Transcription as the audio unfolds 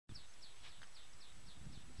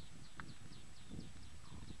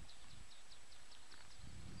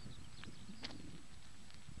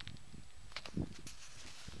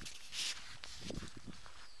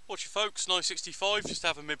What's your folks? 965, just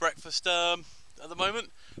having my breakfast at the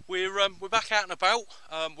moment. We're back out and about.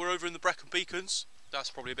 We're over in the Brecon Beacons.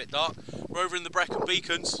 That's probably a bit dark. We're over in the Brecon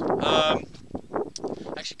Beacons.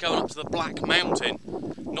 Actually going up to the Black Mountain.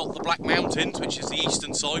 Not the Black Mountains, which is the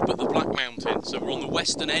eastern side, but the Black Mountain. So we're on the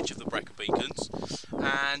western edge of the Brecon Beacons.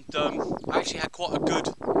 And I actually had quite a good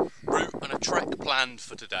route and a trek planned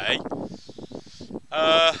for today.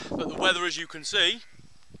 But the weather, as you can see,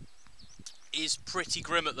 is pretty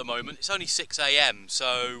grim at the moment. It's only 6 AM,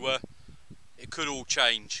 so it could all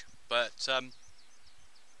change. But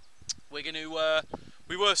we're going to.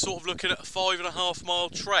 We were sort of looking at a 5.5 mile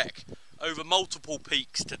trek over multiple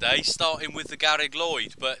peaks today, starting with the Garreg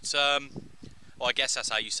Lywd. But well, I guess that's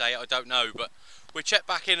how you say it. I don't know, but we'll check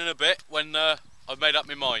back in a bit when I've made up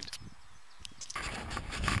my mind.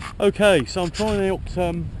 Okay, so I'm trying out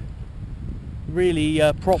really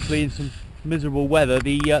properly in some miserable weather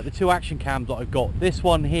the two action cams that I've got. This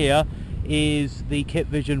one here is the Kit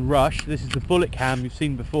Vision Rush. This is the bullet cam you've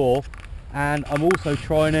seen before, and I'm also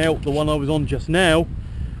trying out the one I was on just now,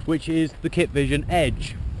 which is the Kit Vision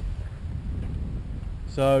Edge.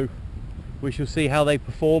 So we shall see how they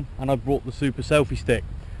perform, and I've brought the super selfie stick.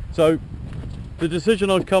 So the decision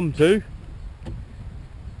I've come to,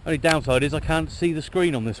 only downside is I can't see the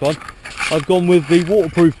screen on this one. I've gone with the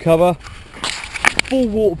waterproof cover, full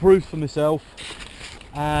waterproof for myself,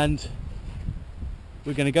 and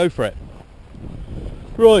we're going to go for it.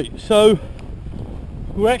 Right, so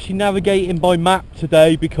we're actually navigating by map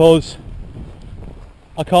today because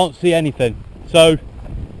I can't see anything. So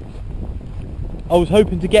I was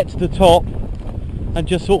hoping to get to the top and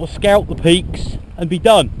just sort of scout the peaks and be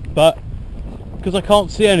done, but because I can't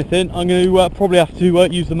see anything, I'm going to probably have to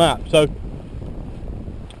use the map. So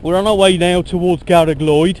we're on our way now towards Garreg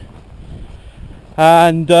Lywd,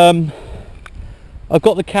 and I've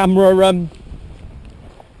got the camera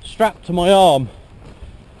strapped to my arm,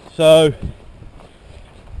 so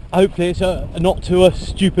hopefully it's not too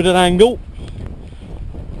stupid an angle.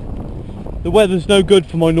 The weather's no good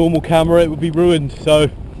for my normal camera, it would be ruined, so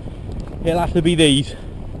it'll have to be these.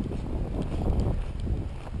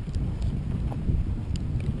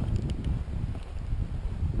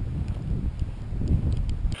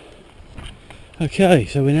 Okay,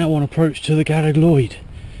 so we're now on approach to the Garreg Lywd,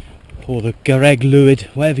 or the Garreg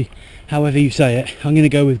Lywd, however you say it. I'm going to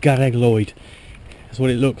go with Garreg Lywd. That's what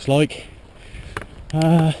it looks like.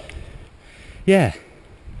 Yeah,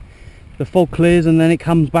 the fog clears and then it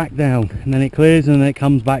comes back down, and then it clears and then it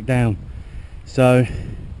comes back down. So,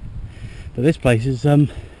 but this place is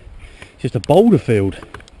just a boulder field.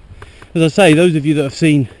 As I say, those of you that have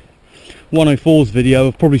seen 104's video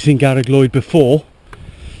have probably seen Garreg Lywd before.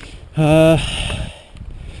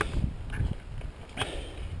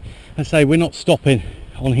 I say we're not stopping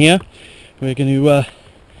on here. We're going to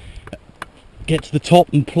get to the top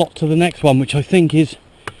and plot to the next one, which I think is,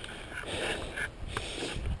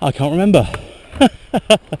 I can't remember.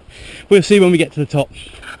 We'll see when we get to the top.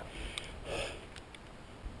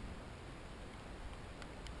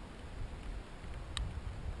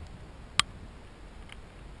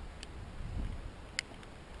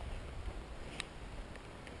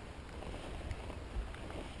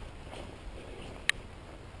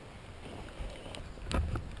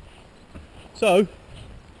 So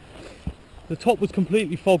the top was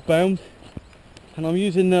completely fog bound, and I'm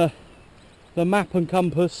using the map and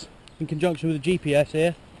compass in conjunction with the GPS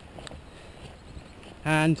here,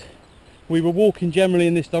 and we were walking generally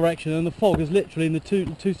in this direction, and the fog is literally in the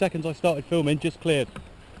two seconds I started filming just cleared.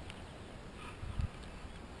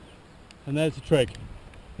 And there's the trig.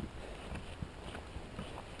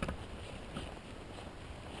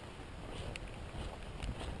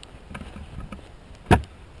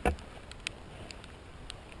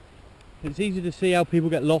 It's easy to see how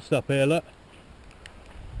people get lost up here, look.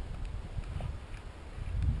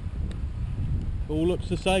 All looks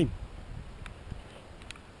the same.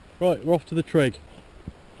 Right, we're off to the trig.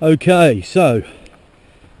 Okay, so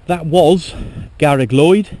that was Garreg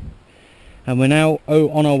Lywd, and we're now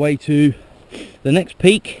on our way to the next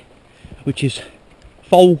peak, which is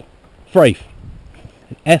Foel Fraith.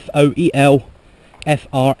 F-O-E-L-F-R-A-I-T-H.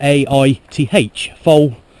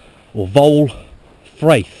 Foel or Foel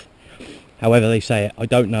Fraith. However they say it, I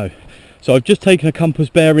don't know. So I've just taken a compass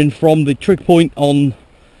bearing from the trig point on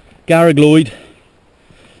Garreg Lywd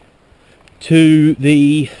to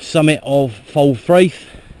the summit of Foel Fraith,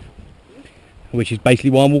 which is basically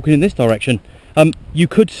why I'm walking in this direction. You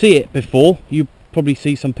could see it before. You probably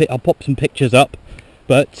see some. I'll pop some pictures up,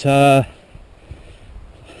 but yeah,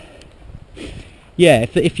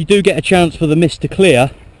 if you do get a chance for the mist to clear,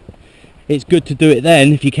 it's good to do it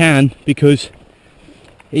then if you can, because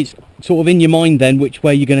it's sort of in your mind then which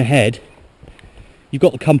way you're going to head. You've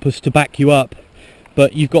got the compass to back you up,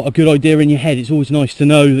 but you've got a good idea in your head. It's always nice to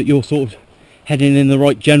know that you're sort of heading in the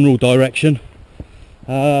right general direction.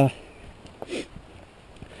 I'm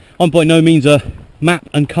by no means a map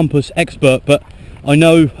and compass expert, but I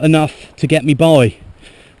know enough to get me by,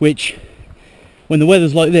 which when the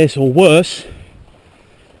weather's like this or worse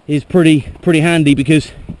is pretty handy,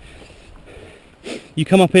 because you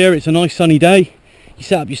come up here, it's a nice sunny day, you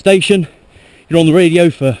set up your station, you're on the radio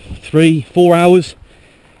for 3-4 hours.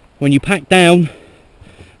 When you pack down,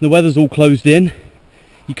 the weather's all closed in,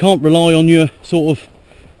 you can't rely on your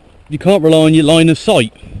line of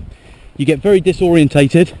sight. You get very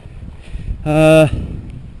disorientated.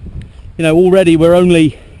 You know, already we're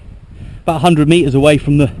only about 100 metres away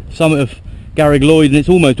from the summit of Garreg Lywd, and it's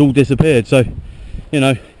almost all disappeared. So, you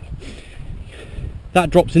know, that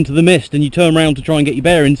drops into the mist, and you turn around to try and get your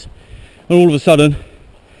bearings, and all of a sudden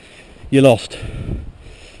you're lost.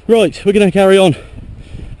 Right, we're going to carry on.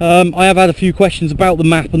 I have had a few questions about the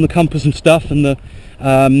map and the compass and stuff, and the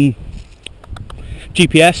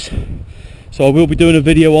GPS, so I will be doing a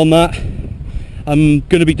video on that. I'm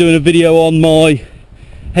going to be doing a video on my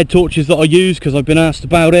head torches that I use, because I've been asked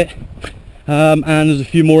about it, and there's a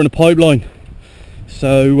few more in the pipeline,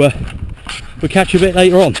 so we'll catch you a bit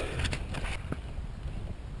later on.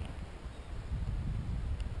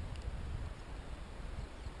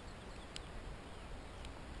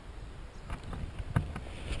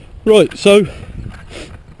 Right, so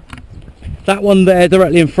that one there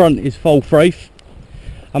directly in front is Lywd.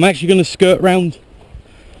 I'm actually going to skirt round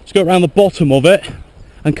the bottom of it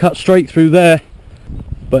and cut straight through there.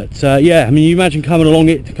 But yeah, I mean, you imagine coming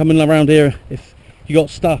around here, if you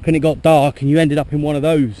got stuck and it got dark and you ended up in one of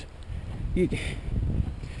those, I'm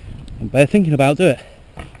bare thinking about it.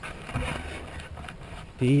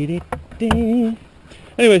 Anyway,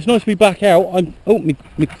 it's nice to be back out. Oh, my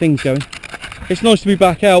thing's going. It's nice to be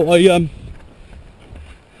back out. I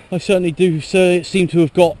certainly do seem to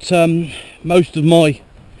have got most of my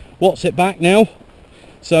what's-it back now,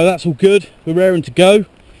 so that's all good. We're raring to go,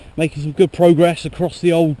 making some good progress across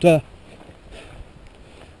the old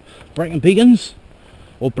Brecon beacons,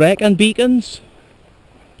 or Brecon beacons,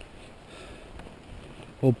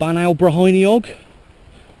 or Banal Brahiniog,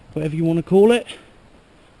 whatever you want to call it.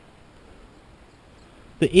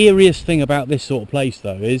 The eeriest thing about this sort of place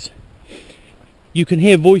though is you can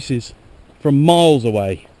hear voices from miles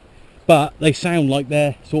away, but they sound like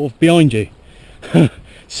they're sort of behind you.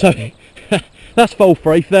 So that's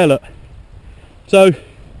Lywd there, look. So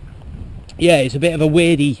yeah, it's a bit of a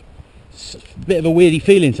weirdy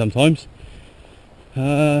feeling sometimes.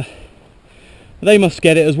 They must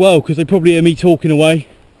get it as well, because they probably hear me talking away.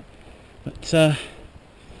 But there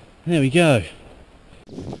we go.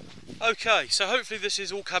 Okay, so hopefully this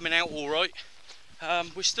is all coming out all right.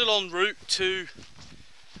 We're still en route to,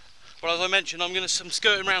 well, as I mentioned, I'm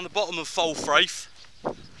skirting around the bottom of Lywd,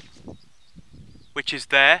 which is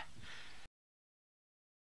there.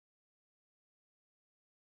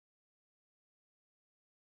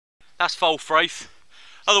 That's Lywd.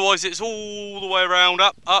 Otherwise it's all the way around,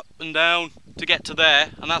 up and down to get to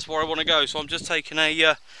there, and that's where I want to go. So I'm just taking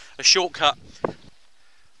a shortcut.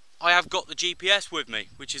 I have got the GPS with me,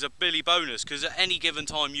 which is a Billy bonus, because at any given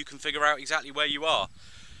time you can figure out exactly where you are.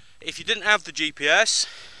 If you didn't have the GPS,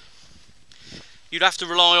 you'd have to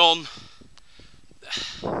rely on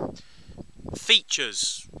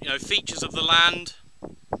features, you know, features of the land,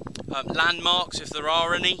 landmarks if there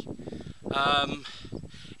are any.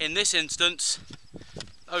 In this instance,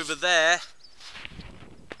 over there,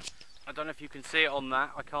 I don't know if you can see it on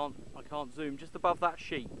that. I can't zoom. Just above that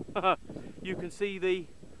sheet, you can see the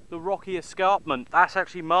rocky escarpment. That's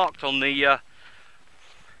actually marked on the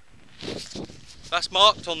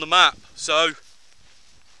map, so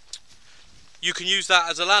you can use that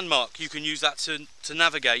as a landmark. You can use that to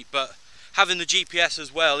navigate, but having the GPS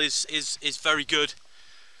as well is very good.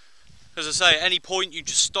 As I say, at any point you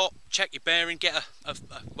just stop, check your bearing, get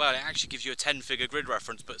well, it actually gives you a 10-figure grid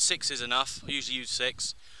reference, but 6 is enough. I usually use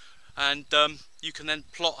 6, and you can then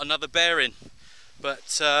plot another bearing.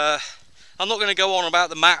 But I'm not going to go on about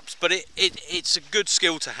the maps, but it's a good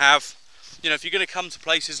skill to have. You know, if you're going to come to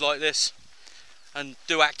places like this and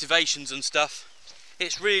do activations and stuff,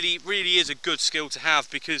 it's really is a good skill to have,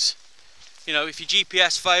 because, you know, if your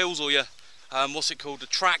GPS fails, or your what's it called, a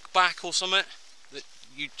track back or something, that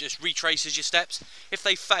you just retraces your steps, if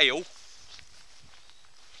they fail,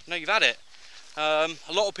 you know, you've had it. A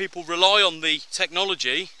lot of people rely on the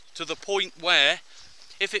technology to the point where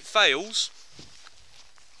if it fails,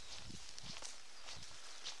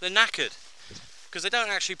 they're knackered, because they don't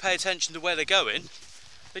actually pay attention to where they're going.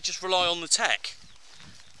 they just rely on the tech,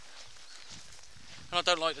 and I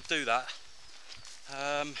don't like to do that.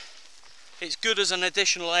 It's good as an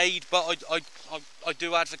additional aid, but I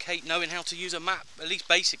do advocate knowing how to use a map, at least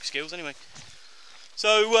basic skills anyway.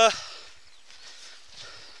 So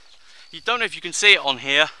you don't know if you can see it on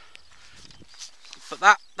here,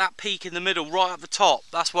 but that peak in the middle right at the top,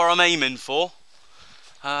 that's where I'm aiming for,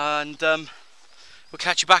 and we'll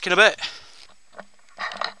catch you back in a bit.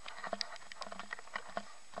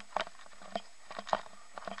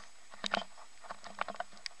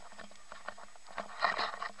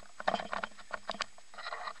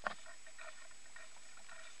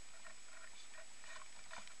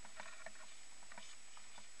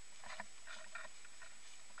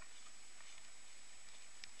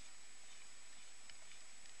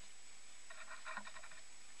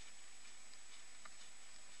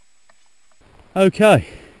 Okay,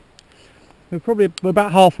 we're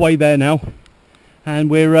about halfway there now, and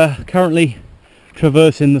we're currently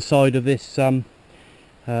traversing the side of this slope,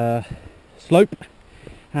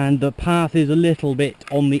 and the path is a little bit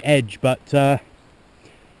on the edge, but the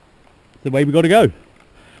way we got to go.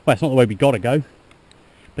 Well, it's not the way we got to go,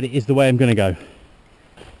 but it is the way I'm going to go.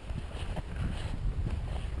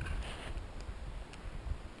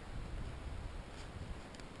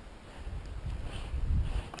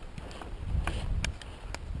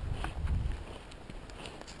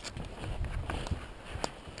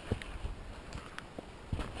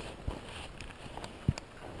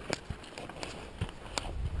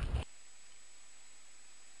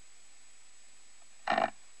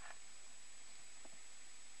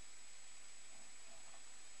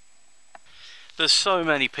 There's so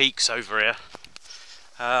many peaks over here,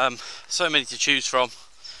 so many to choose from.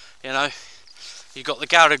 You know, you've got the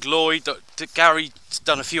Garreg Lywd that Gary's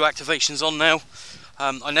done a few activations on now.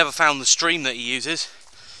 I never found the stream that he uses,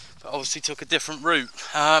 but obviously took a different route.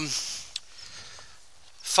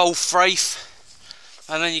 Full Fraith,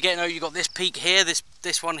 and then you got this peak here,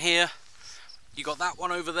 this one here. You got that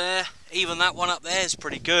one over there. Even that one up there is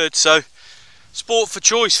pretty good. So, sport for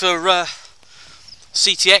choice for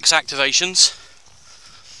CTX activations.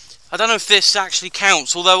 I don't know if this actually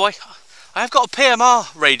counts, although I have got a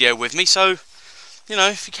PMR radio with me, so, you know,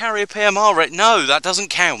 if you carry a PMR radio, no, that doesn't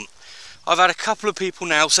count. I've had a couple of people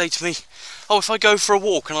now say to me, oh, if I go for a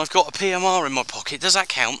walk and I've got a PMR in my pocket, does that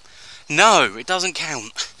count? No, it doesn't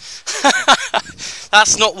count.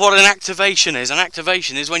 That's not what an activation is. An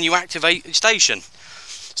activation is when you activate a station.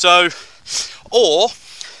 So, or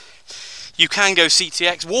you can go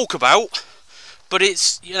CTX walkabout, but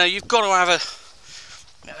it's, you know, you've got to have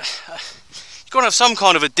some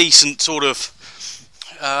kind of a decent sort of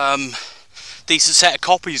decent set of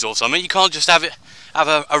copies or something. You can't just have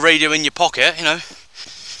a radio in your pocket, you know.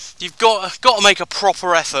 You've got to make a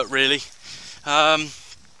proper effort, really.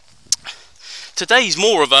 Today's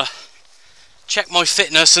more of a check my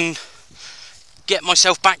fitness and get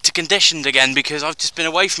myself back to conditioned again, because I've just been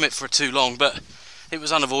away from it for too long, but it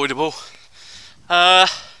was unavoidable. Wow,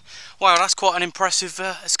 that's quite an impressive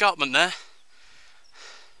escarpment there.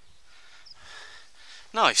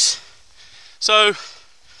 Nice. So,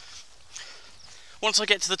 once I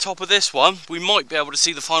get to the top of this one, we might be able to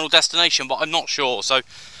see the final destination, but I'm not sure. So,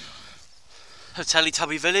 a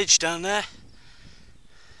Teletubby village down there.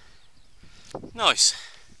 Nice.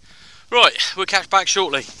 Right, we'll catch back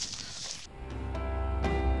shortly.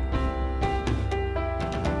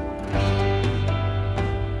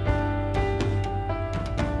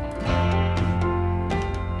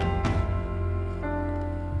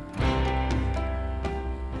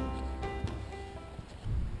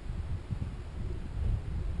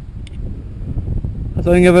 I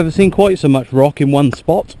don't think I've ever seen quite so much rock in one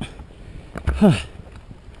spot.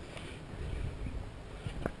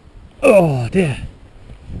 Oh dear.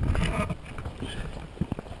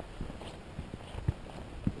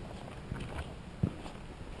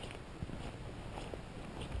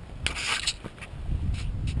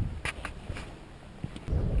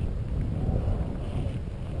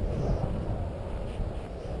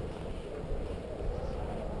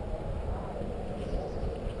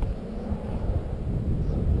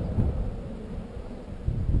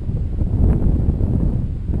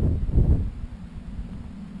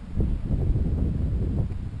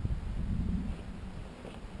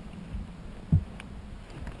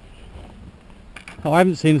 I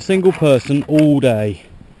haven't seen a single person all day,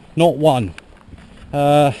 not one.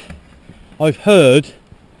 I've heard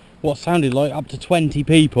what sounded like up to 20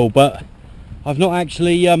 people, but I've not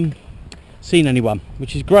actually seen anyone,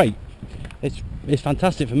 which is great. It's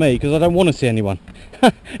fantastic for me, because I don't want to see anyone.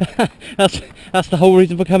 that's the whole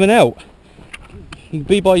reason for coming out. You can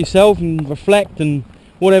be by yourself and reflect and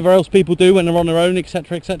whatever else people do when they're on their own,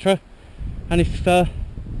 etc, etc. And if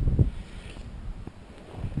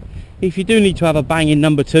you do need to have a banging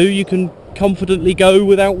number 2, you can confidently go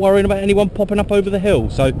without worrying about anyone popping up over the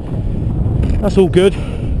hill. So that's all good.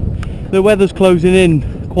 The weather's closing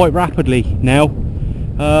in quite rapidly now.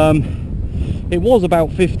 It was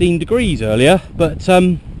about 15 degrees earlier, but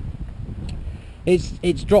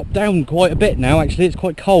it's dropped down quite a bit now. Actually, it's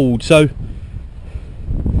quite cold, so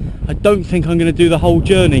I don't think I'm going to do the whole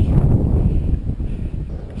journey.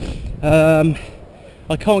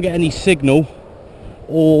 I can't get any signal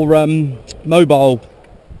or mobile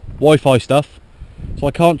Wi-Fi stuff, so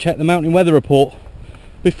I can't check the mountain weather report.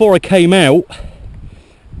 Before I came out,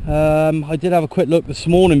 I did have a quick look this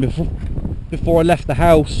morning before I left the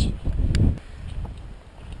house.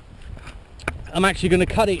 I'm actually going to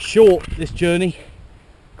cut it short, this journey,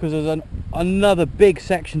 because there's another big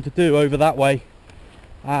section to do over that way,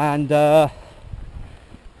 and I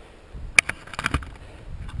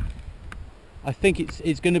think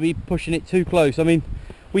it's going to be pushing it too close. I mean,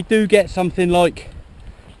 we do get something like,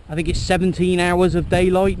 I think it's 17 hours of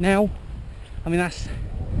daylight now. I mean, that's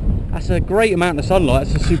a great amount of sunlight.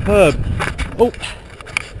 That's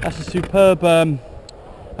a superb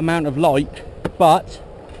amount of light, but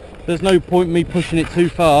there's no point in me pushing it too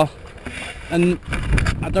far, and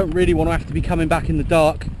I don't really want to have to be coming back in the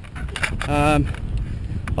dark.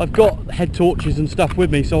 I've got head torches and stuff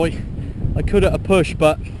with me, so I could at a push,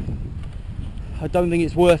 but I don't think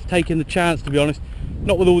it's worth taking the chance, to be honest.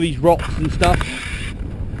 Not with all these rocks and stuff.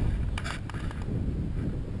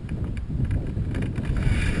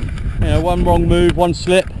 You know, one wrong move, one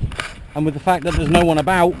slip, and with the fact that there's no one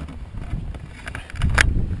about,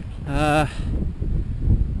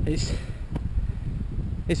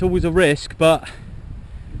 it's always a risk, but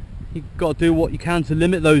you've got to do what you can to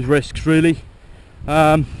limit those risks, really.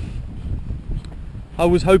 I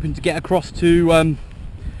was hoping to get across to, I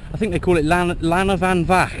think they call it Lana van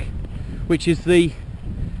Vach, which is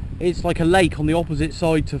it's like a lake on the opposite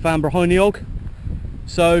side to Van Brehiniog.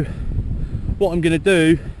 So what I'm going to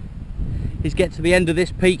do is get to the end of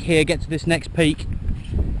this peak here, get to this next peak,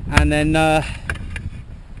 and then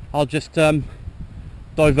I'll just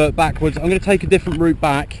divert backwards. I'm going to take a different route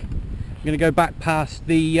back. I'm going to go back past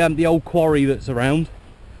the old quarry that's around,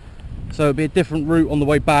 so it'll be a different route on the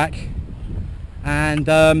way back, and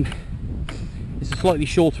it's a slightly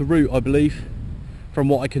shorter route, I believe, from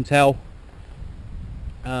what I can tell.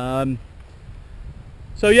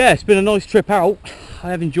 So yeah, it's been a nice trip out.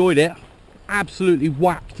 I have enjoyed it. Absolutely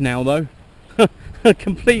whacked now though.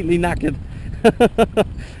 Completely knackered.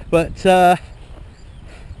 But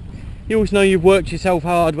you always know you've worked yourself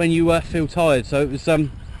hard when you feel tired, so it was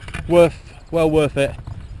well worth it.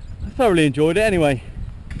 I thoroughly enjoyed it anyway.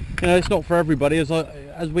 You know, it's not for everybody, as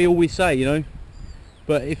we always say, you know,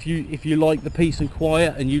 but if you like the peace and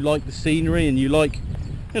quiet, and you like the scenery, and you like,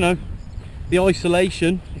 you know, the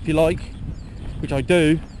isolation, if you like, which I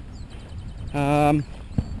do, then,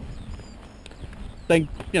 you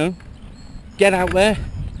know, get out there,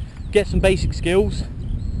 get some basic skills,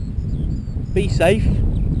 be safe,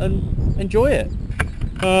 and enjoy it.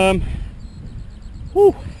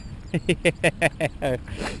 Whew.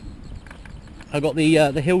 I got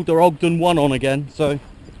the Hilda Ogden 1 on again, so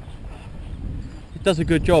it does a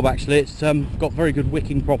good job actually. It's got very good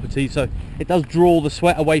wicking properties, so it does draw the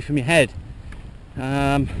sweat away from your head.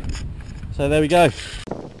 So there we go.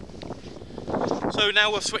 So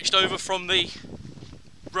now we've switched over from the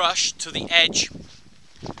rush to the edge,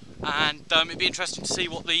 and it'd be interesting to see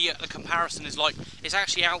what the comparison is like. It's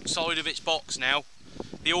actually outside of its box now.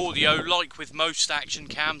 The audio, like with most action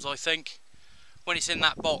cams, I think, when it's in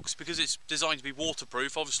that box, because it's designed to be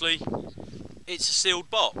waterproof, obviously it's a sealed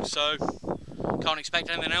box, so can't expect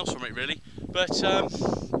anything else from it really. But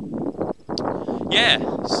yeah,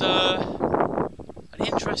 it's an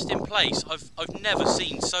interesting place. I've never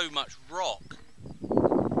seen so much rock.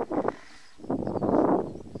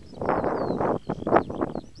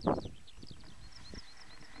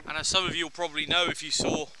 And as some of you will probably know, if you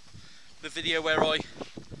saw the video where I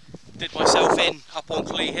did myself in up on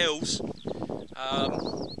Clee Hills,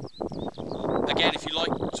 again, if you like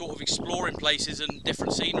sort of exploring places and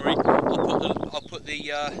different scenery, I'll put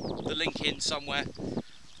the link in somewhere,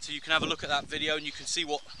 so you can have a look at that video and you can see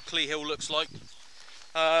what Clee Hill looks like.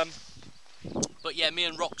 But yeah, me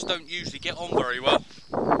and rocks don't usually get on very well.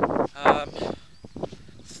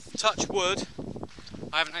 Touch wood,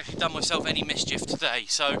 I haven't actually done myself any mischief today,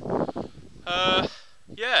 so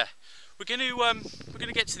yeah, we're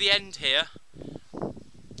gonna get to the end here.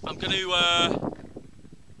 I'm going to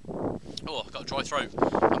oh, I've got a dry throat.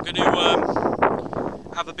 I'm going to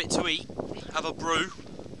have a bit to eat, have a brew,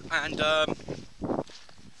 and then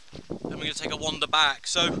we're going to take a wander back.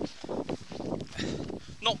 So,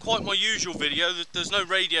 not quite my usual video. There's no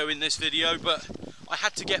radio in this video, but I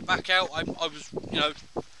had to get back out. I was, you know,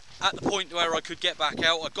 at the point where I could get back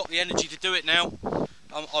out. I've got the energy to do it now.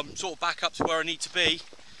 I'm sort of back up to where I need to be.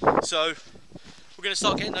 So we're going to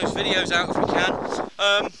start getting those videos out if we can.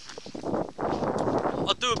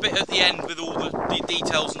 I'll do a bit at the end with all the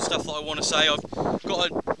details and stuff that I want to say.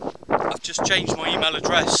 I've just changed my email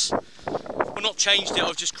address. Well, not changed it,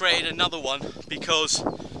 I've just created another one because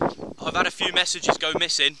I've had a few messages go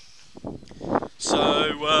missing.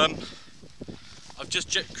 So I've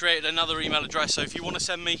just created another email address. So if you want to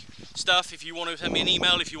send me stuff, if you want to send me an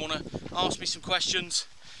email, if you want to ask me some questions,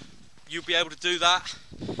 you'll be able to do that.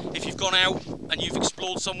 If you've gone out and you've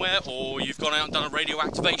explored somewhere, or you've gone out and done a radio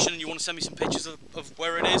activation and you want to send me some pictures of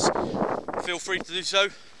where it is, feel free to do so.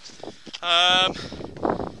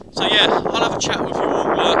 So yeah, I'll have a chat with you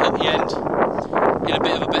all at the end in a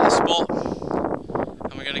bit of a better spot,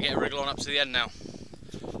 and we're going to get a wriggle on up to the end now.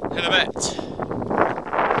 In a bit.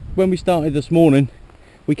 When we started this morning,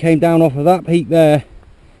 we came down off of that peak there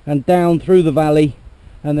and down through the valley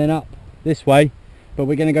and then up this way, but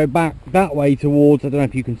we're going to go back that way towards, I don't know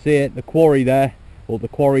if you can see it, the quarry there, or the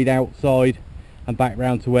quarried outside, and back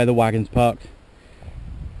round to where the wagon's parked.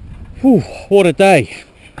 Whew, what a day.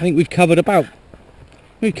 I think we've covered about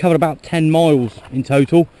 10 miles in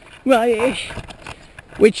total,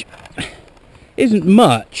 which isn't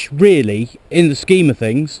much really in the scheme of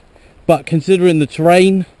things, but considering the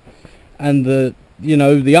terrain and the, you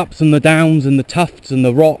know, the ups and the downs and the tufts and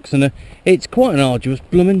the rocks, and it's quite an arduous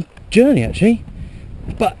blooming journey actually.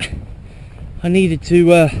 But I needed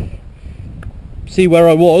to see where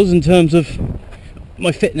I was in terms of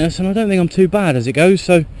my fitness, and I don't think I'm too bad as it goes,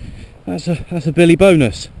 so that's a Billy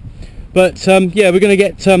bonus. But yeah, we're going to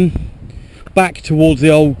get back towards the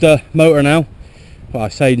old motor now. Well, I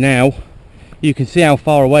say now, you can see how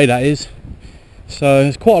far away that is, so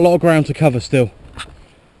there's quite a lot of ground to cover still.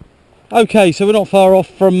 Okay, so we're not far off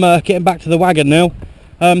from getting back to the wagon now.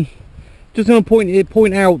 Just going to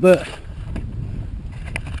point out that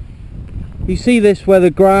you see this where the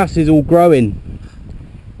grass is all growing.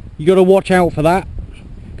 You got to watch out for that,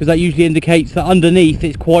 because that usually indicates that underneath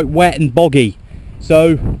it's quite wet and boggy.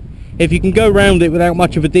 So if you can go round it without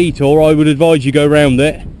much of a detour, I would advise you go round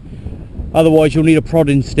it. Otherwise you'll need a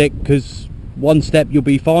prodding stick, because one step you'll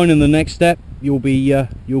be fine and the next step you'll be up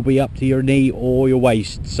to your knee or your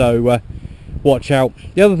waist. So watch out.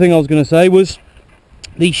 The other thing I was going to say was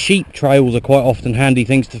these sheep trails are quite often handy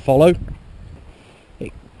things to follow.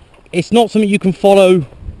 It's not something you can follow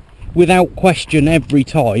without question every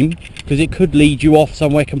time, because it could lead you off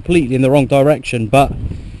somewhere completely in the wrong direction, but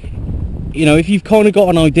you know, if you've kind of got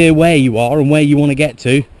an idea where you are and where you want to get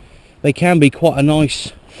to, they can be quite a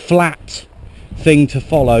nice flat thing to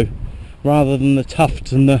follow, rather than the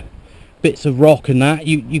tufts and the bits of rock and that.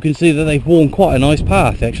 You can see that they've worn quite a nice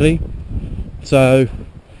path actually. So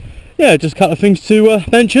yeah, just a couple of things to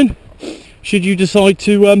mention should you decide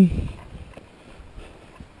to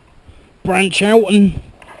branch out and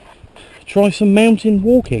try some mountain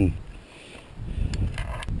walking.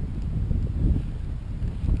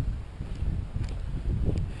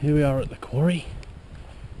 Here we are at the quarry.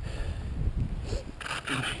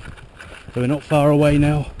 So we're not far away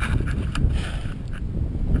now.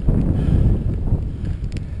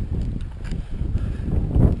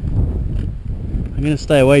 I'm going to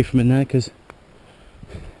stay away from it now, because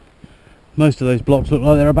most of those blocks look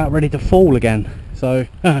like they're about ready to fall again. So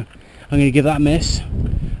I'm going to give that a miss.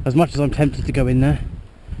 As much as I'm tempted to go in there,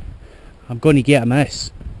 I'm going to get a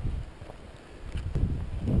mess.